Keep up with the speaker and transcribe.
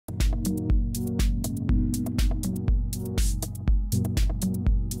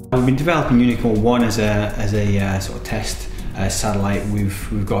We've been developing Unicorn 1 as a sort of test satellite.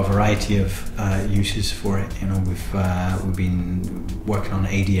 We've got a variety of uses for it. You know, we've been working on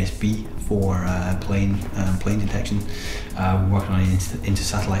ADS-B for plane detection. We're working on an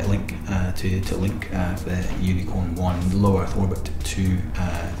inter-satellite link to link the Unicorn 1 low Earth orbit to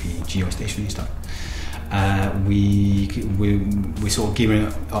the geostationary stuff. We sort of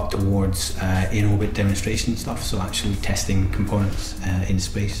gearing up towards in-orbit demonstration stuff, so actually testing components in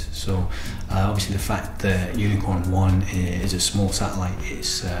space. So obviously the fact that Unicorn 1 is a small satellite,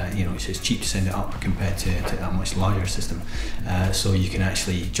 it's it's cheap to send it up compared to a much larger system. So you can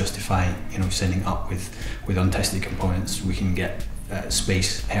actually justify sending up with untested components. We can get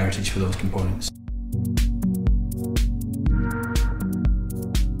space heritage for those components.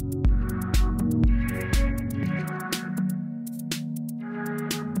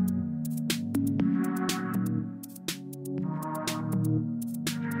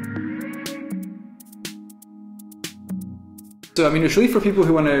 So I mean, it's really for people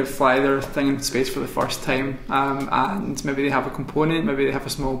who want to fly their thing into space for the first time, and maybe they have a component, maybe they have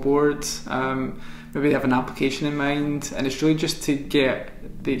a small board, maybe they have an application in mind, and it's really just to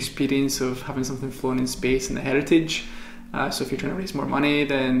get the experience of having something flown in space and the heritage. So if you're trying to raise more money,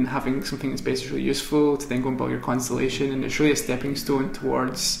 then having something in space is really useful to then go and build your constellation, and it's really a stepping stone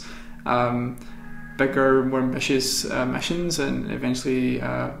towards bigger, more ambitious missions and eventually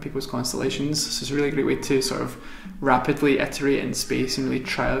people's constellations. So it's a really great way to sort of rapidly iterate in space and really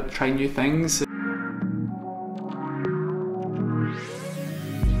try new things.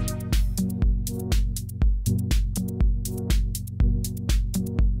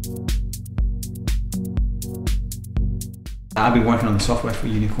 I've been working on the software for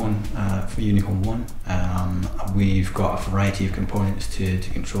Unicorn 1. We've got a variety of components to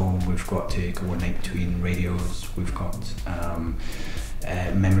control. We've got to coordinate between radios. We've got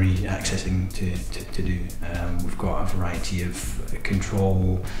memory accessing to do. We've got a variety of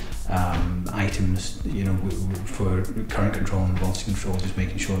control items, for current control and voltage control, just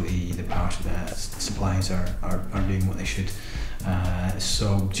making sure the power supplies are doing what they should.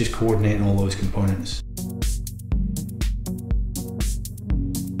 So just coordinating all those components.